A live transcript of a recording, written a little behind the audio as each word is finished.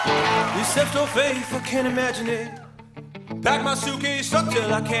Except your faith, I can't imagine it. Pack my suitcase up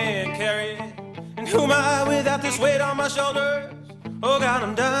till I can't carry it. And who am I without this weight on my shoulders? Oh God,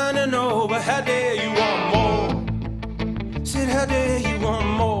 I'm dying to know, but how dare you want more? Said, how dare you want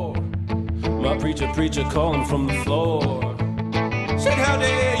more? My preacher calling from the floor. Said, how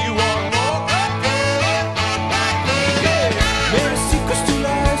dare you want more?